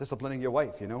disciplining your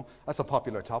wife, you know. That's a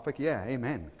popular topic. Yeah,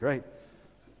 amen. Great.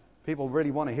 People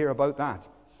really want to hear about that.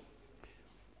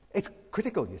 It's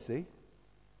critical, you see.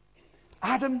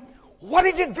 Adam, what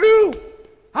did you do?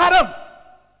 Adam,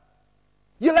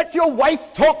 you let your wife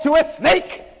talk to a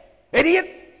snake? Idiot.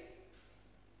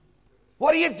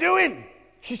 What are you doing?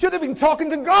 She should have been talking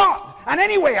to God. And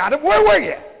anyway, Adam, where were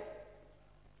you?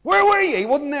 Where were you? He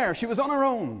wasn't there. She was on her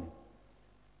own.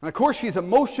 And of course, she's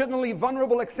emotionally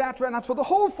vulnerable, etc. And that's where the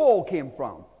whole fall came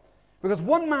from. Because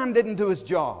one man didn't do his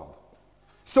job.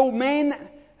 So men,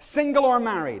 single or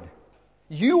married,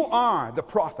 You are the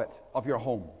prophet of your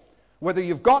home. Whether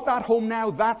you've got that home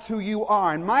now, that's who you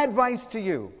are. And my advice to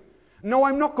you, no,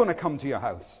 I'm not going to come to your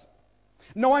house.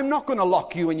 No, I'm not going to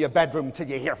lock you in your bedroom till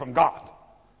you hear from God.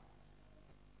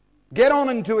 Get on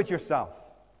and do it yourself.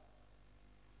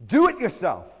 Do it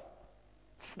yourself.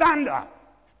 Stand up.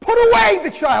 Put away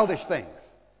the childish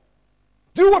things.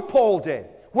 Do what Paul did.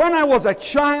 When I was a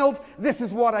child, this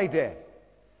is what I did.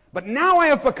 But now I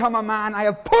have become a man. I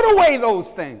have put away those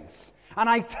things. And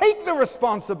I take the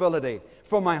responsibility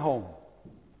for my home.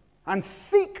 And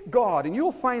seek God. And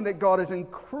you'll find that God is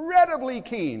incredibly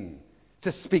keen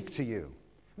to speak to you.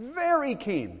 Very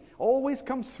keen. Always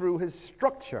comes through his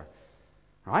structure.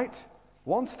 Right?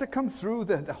 Wants to come through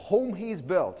the home he's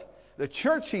built. The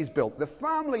church he's built. The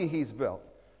family he's built.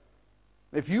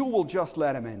 If you will just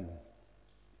let him in.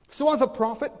 So as a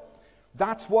prophet,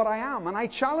 that's what I am. And I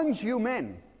challenge you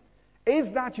men.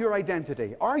 Is that your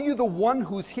identity? Are you the one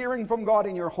who's hearing from God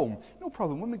in your home? No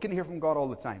problem. Women can hear from God all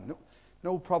the time.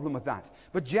 No problem with that.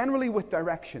 But generally with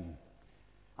direction.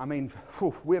 I mean,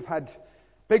 we've had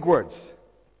big words.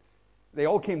 They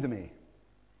all came to me.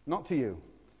 Not to you.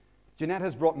 Jeanette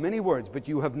has brought many words, but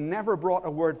you have never brought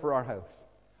a word for our house.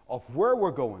 Of where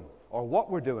we're going or what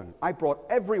we're doing. I brought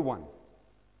everyone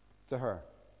to her.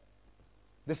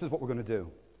 This is what we're going to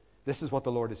do. This is what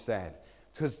the Lord has said.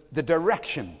 Because the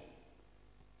direction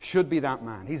should be that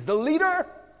man. He's the leader.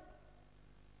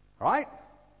 Right?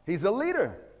 He's the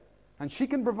leader. And she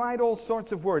can provide all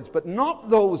sorts of words, but not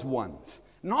those ones.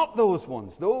 Not those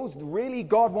ones. Those really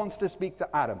God wants to speak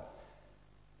to Adam.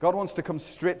 God wants to come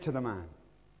straight to the man.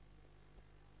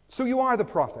 So you are the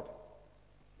prophet.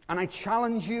 And I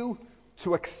challenge you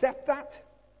to accept that,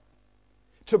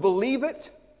 to believe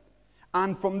it,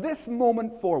 and from this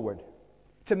moment forward,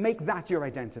 to make that your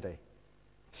identity.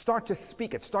 Start to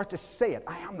speak it. Start to say it.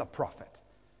 I am the prophet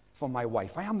for my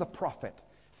wife. I am the prophet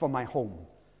for my home.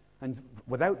 And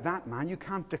without that, man, you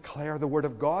can't declare the word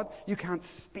of God. You can't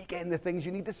speak in the things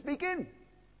you need to speak in.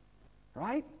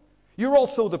 Right? You're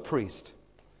also the priest.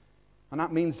 And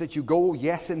that means that you go,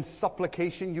 yes, in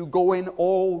supplication. You go in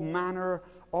all manner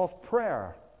of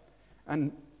prayer.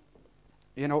 And,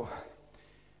 you know,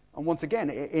 and once again,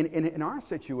 in our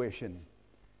situation,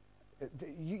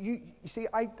 you see,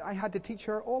 I had to teach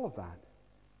her all of that.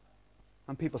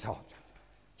 And people say, oh,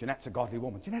 Jeanette's a godly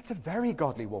woman. Jeanette's a very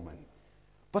godly woman.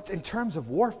 But in terms of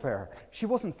warfare, she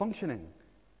wasn't functioning.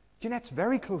 Jeanette's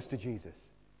very close to Jesus.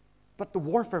 But the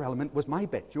warfare element was my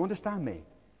bit. Do you understand me?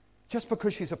 Just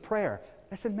because she's a prayer.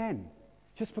 Listen, men,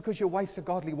 just because your wife's a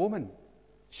godly woman,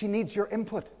 she needs your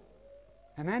input.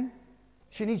 Amen?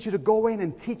 She needs you to go in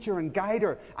and teach her and guide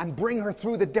her and bring her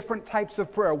through the different types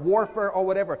of prayer, warfare or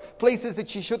whatever. Places that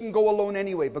she shouldn't go alone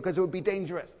anyway because it would be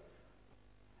dangerous.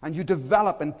 And you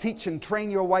develop and teach and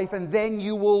train your wife, and then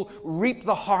you will reap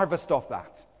the harvest of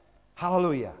that.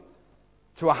 Hallelujah.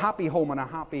 To a happy home and a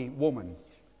happy woman,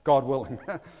 God willing.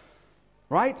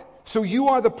 Right? So you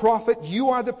are the prophet, you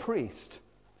are the priest.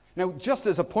 Now, just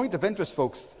as a point of interest,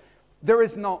 folks, there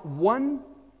is not one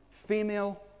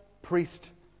female priest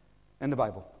in the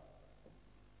Bible.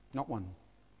 Not one.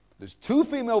 There's 2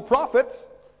 female prophets.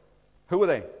 Who are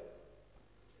they?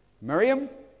 Miriam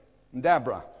and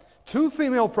Deborah. 2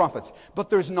 female prophets. But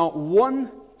there's not one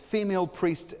female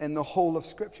priest in the whole of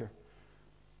Scripture.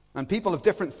 And people have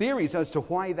different theories as to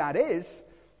why that is.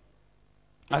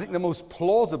 I think the most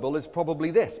plausible is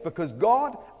probably this. Because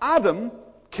Adam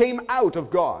came out of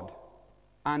God.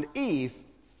 And Eve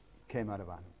came out of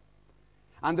Adam.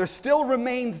 And there still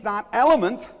remains that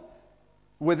element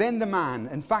within the man.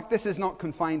 In fact, this is not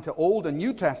confined to Old and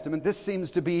New Testament. This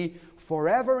seems to be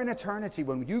forever in eternity.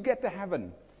 When you get to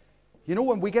heaven, you know,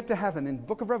 when we get to heaven, in the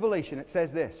book of Revelation, it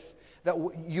says this, that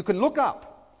you can look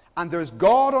up, and there's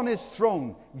God on his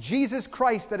throne, Jesus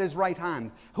Christ at his right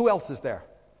hand. Who else is there?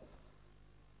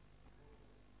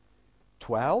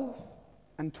 12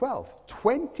 and 12.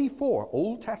 24.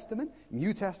 Old Testament,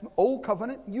 New Testament, Old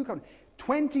Covenant, New Covenant.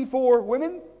 24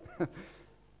 women?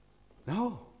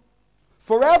 No.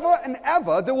 Forever and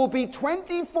ever, there will be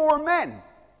 24 men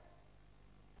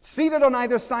seated on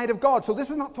either side of God. So this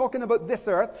is not talking about this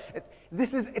earth.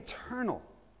 This is eternal.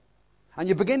 And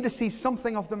you begin to see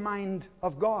something of the mind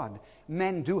of God.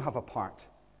 Men do have a part.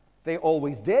 They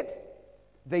always did.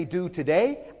 They do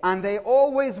today. And they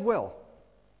always will.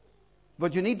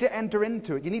 But you need to enter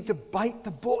into it. You need to bite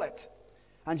the bullet.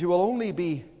 And you will only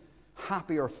be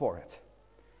happier for it.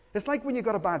 It's like when you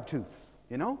got a bad tooth,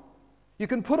 you know? You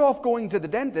can put off going to the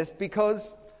dentist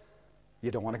because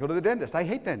you don't want to go to the dentist. I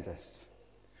hate dentists.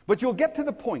 But you'll get to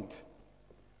the point,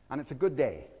 and it's a good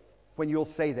day, when you'll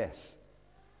say this.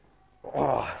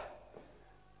 Oh,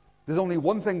 There's only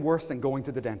one thing worse than going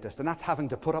to the dentist, and that's having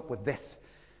to put up with this.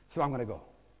 So I'm going to go.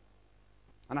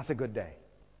 And that's a good day.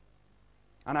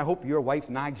 And I hope your wife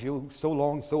nags you so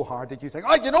long, so hard that you say,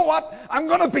 oh, you know what? I'm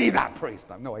going to be that priest.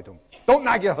 No, I don't. Don't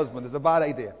nag your husband. It's a bad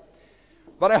idea.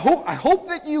 But I hope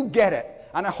that you get it.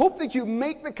 And I hope that you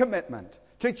make the commitment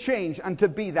to change and to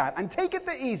be that. And take it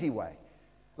the easy way.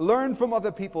 Learn from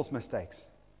other people's mistakes.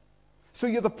 So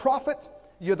you're the prophet,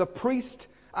 you're the priest,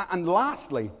 and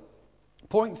lastly,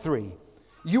 point 3,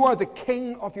 you are the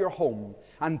king of your home.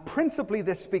 And principally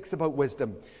this speaks about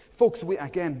wisdom. Folks,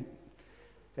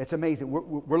 it's amazing.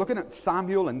 We're looking at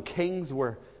Samuel and Kings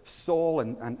where Saul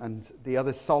and the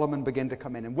other Solomon begin to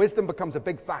come in. And wisdom becomes a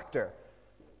big factor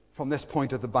from this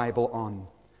point of the Bible on.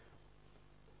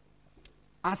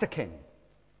 As a king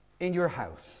in your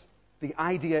house, the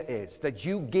idea is that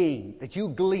you gain, that you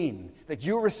glean, that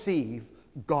you receive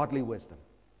godly wisdom.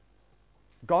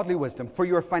 Godly wisdom for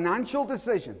your financial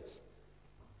decisions.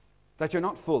 That you're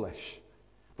not foolish,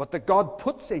 but that God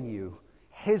puts in you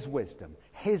His wisdom,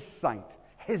 His sight,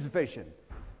 His vision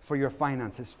for your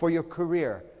finances, for your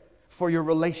career, for your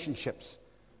relationships.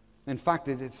 In fact,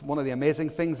 it's one of the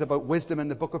amazing things about wisdom in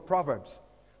the book of Proverbs.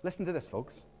 Listen to this,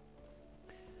 folks.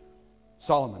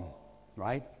 Solomon,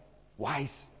 right?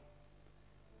 Wise.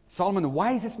 Solomon, the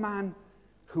wisest man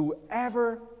who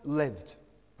ever lived.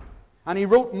 And he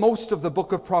wrote most of the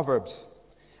book of Proverbs.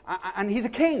 And he's a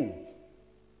king.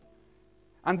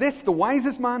 And this, the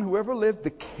wisest man who ever lived, the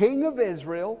king of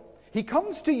Israel, he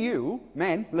comes to you,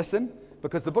 men, listen,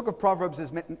 because the book of Proverbs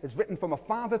is written from a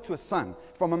father to a son,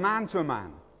 from a man to a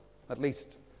man. At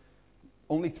least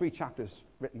only 3 chapters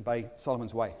written by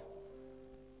Solomon's wife.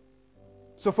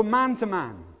 So from man to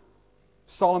man,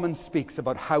 Solomon speaks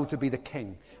about how to be the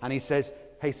king. And he says,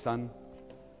 hey son,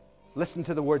 listen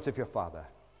to the words of your father.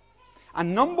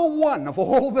 And number 1 of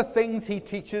all the things he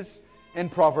teaches in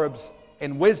Proverbs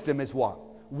in wisdom is what?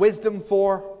 Wisdom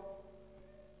for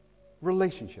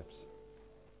relationships.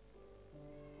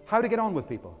 How to get on with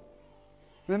people.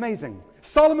 It's amazing.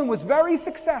 Solomon was very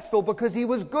successful because he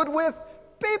was good with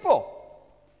people.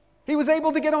 He was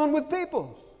able to get on with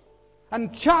people.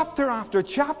 And chapter after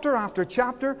chapter after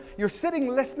chapter, you're sitting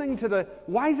listening to the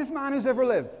wisest man who's ever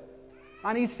lived.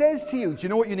 And he says to you, do you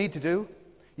know what you need to do?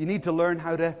 You need to learn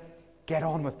how to get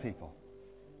on with people.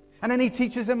 And then he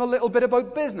teaches him a little bit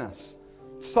about business.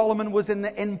 Solomon was in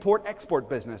the import-export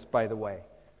business, by the way.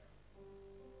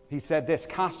 He said this,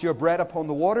 cast your bread upon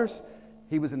the waters.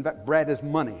 Bread is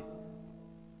money.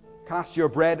 Cast your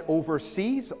bread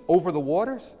overseas, over the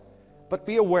waters. But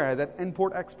be aware that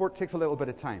import-export takes a little bit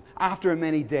of time. After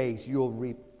many days, you'll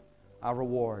reap a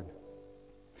reward.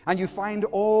 And you find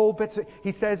all bits of,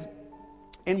 he says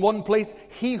in one place,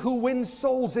 he who wins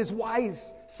souls is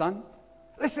wise, son.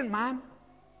 Listen, man.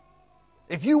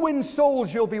 If you win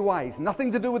souls, you'll be wise.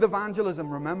 Nothing to do with evangelism,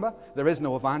 remember? There is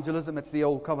no evangelism. It's the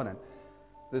old covenant.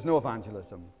 There's no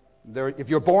evangelism. If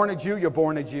you're born a Jew, you're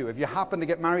born a Jew. If you happen to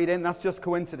get married in, that's just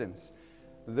coincidence.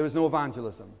 There's no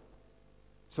evangelism.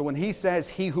 So when he says,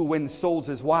 he who wins souls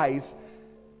is wise,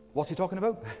 what's he talking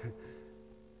about?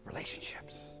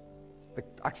 Relationships.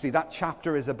 Actually, that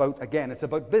chapter is about, again, it's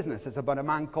about business. It's about a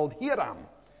man called Hiram,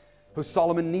 who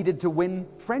Solomon needed to win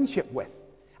friendship with.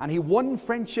 And he won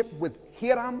friendship with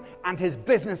Hiram, and his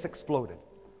business exploded.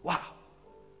 Wow.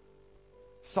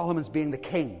 Solomon's being the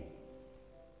king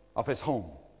of his home.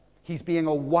 He's being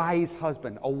a wise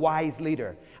husband, a wise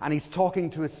leader. And he's talking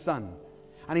to his son.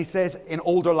 And he says, in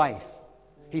older life,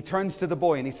 he turns to the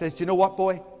boy and he says, do you know what,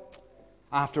 boy?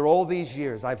 After all these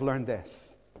years, I've learned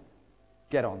this.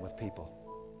 Get on with people.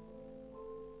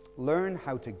 Learn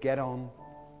how to get on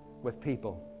with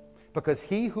people. Because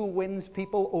he who wins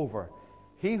people over,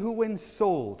 he who wins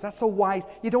souls, that's so wise.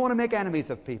 You don't want to make enemies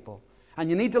of people. And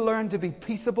you need to learn to be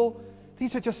peaceable.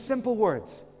 These are just simple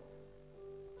words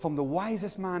from the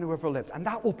wisest man who ever lived. And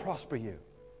that will prosper you.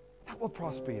 That will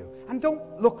prosper you. And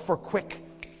don't look for quick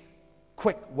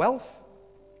wealth.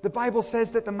 The Bible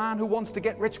says that the man who wants to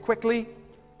get rich quickly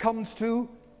comes to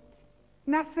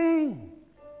nothing.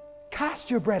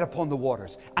 Cast your bread upon the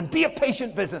waters and be a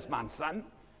patient businessman, son.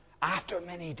 After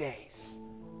many days,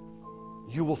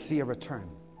 you will see a return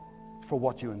for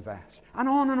what you invest. And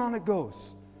on it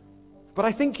goes. But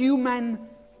I think you men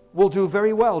will do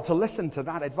very well to listen to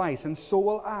that advice, and so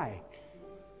will I.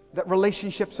 That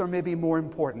relationships are maybe more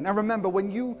important. Now remember, when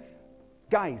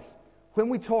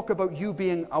we talk about you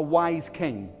being a wise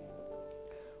king,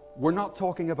 we're not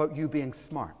talking about you being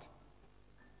smart.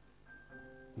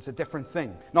 It's a different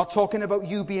thing. Not talking about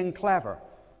you being clever.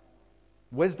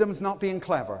 Wisdom's not being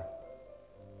clever.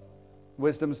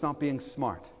 Wisdom's not being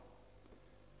smart.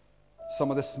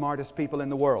 Some of the smartest people in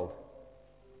the world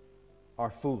are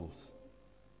fools.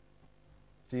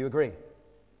 Do you agree?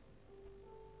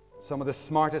 Some of the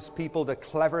smartest people, the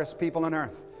cleverest people on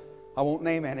earth, I won't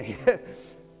name any,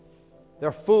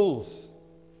 they're fools.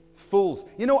 Fools.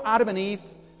 You know Adam and Eve,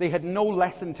 they had no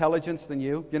less intelligence than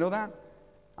you. You know that?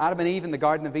 Adam and Eve in the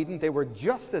Garden of Eden, they were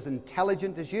just as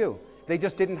intelligent as you. They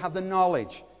just didn't have the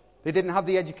knowledge. They didn't have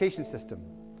the education system.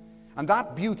 And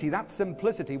that beauty, that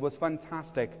simplicity was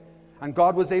fantastic. And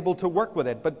God was able to work with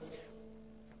it. But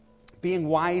being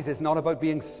wise is not about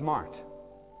being smart.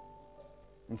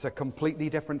 It's a completely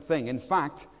different thing. In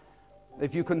fact,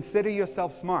 if you consider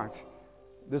yourself smart,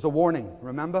 there's a warning,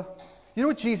 remember? You know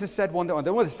what Jesus said one day? I don't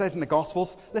know what it says in the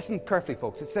Gospels. Listen carefully,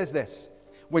 folks. It says this.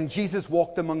 When Jesus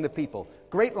walked among the people.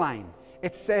 Great line.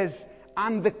 It says,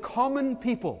 and the common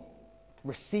people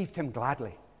received him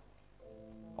gladly.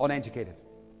 Uneducated.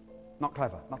 Not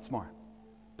clever, not smart,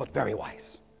 but very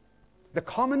wise. The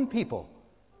common people,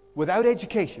 without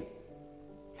education,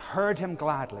 heard him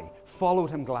gladly,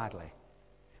 followed him gladly.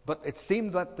 But it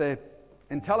seemed that the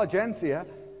intelligentsia,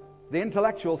 the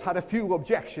intellectuals, had a few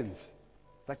objections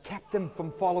that kept them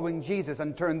from following Jesus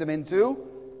and turned them into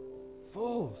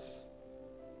fools.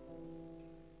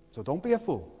 So don't be a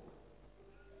fool.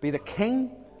 Be the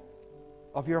king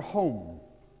of your home.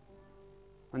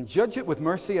 And judge it with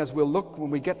mercy, as we'll look when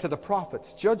we get to the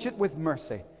prophets. Judge it with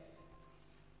mercy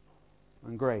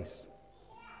and grace.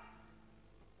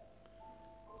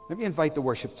 Let me invite the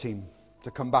worship team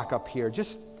to come back up here.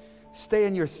 Just stay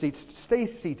in your seats. Stay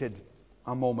seated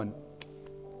a moment.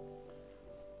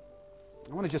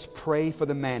 I want to just pray for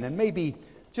the men. And maybe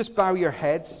just bow your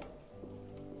heads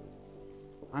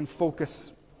and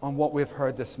focus on what we've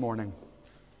heard this morning.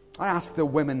 I ask the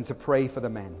women to pray for the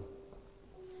men.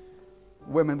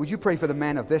 Women, would you pray for the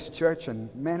men of this church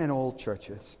and men in all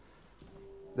churches,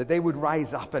 that they would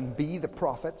rise up and be the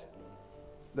prophet,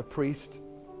 the priest,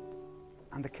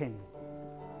 and the king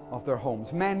of their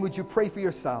homes. Men, would you pray for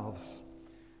yourselves?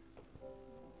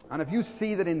 And if you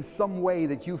see that in some way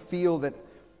that you feel that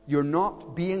you're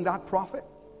not being that prophet,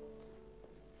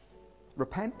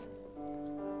 repent.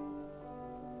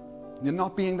 You're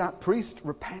not being that priest,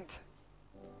 repent.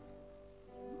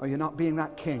 Or you're not being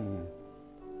that king,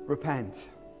 repent.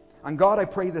 And God, I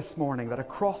pray this morning that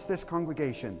across this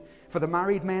congregation, for the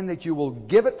married men, that you will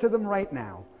give it to them right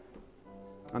now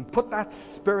and put that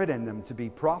spirit in them to be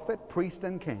prophet, priest,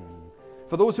 and king.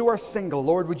 For those who are single,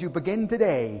 Lord, would you begin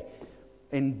today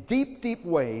in deep, deep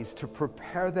ways to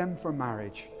prepare them for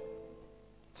marriage,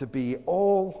 to be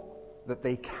all that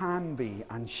they can be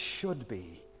and should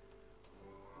be.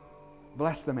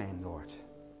 Bless the men, Lord.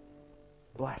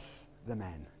 Bless the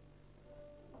men.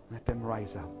 Let them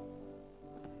rise up.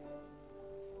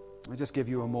 I just give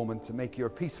you a moment to make your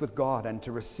peace with God and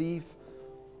to receive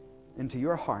into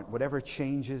your heart whatever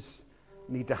changes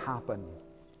need to happen,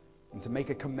 and to make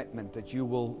a commitment that you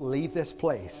will leave this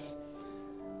place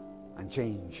and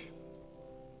change.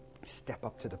 Step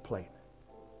up to the plate.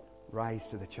 Rise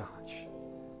to the charge.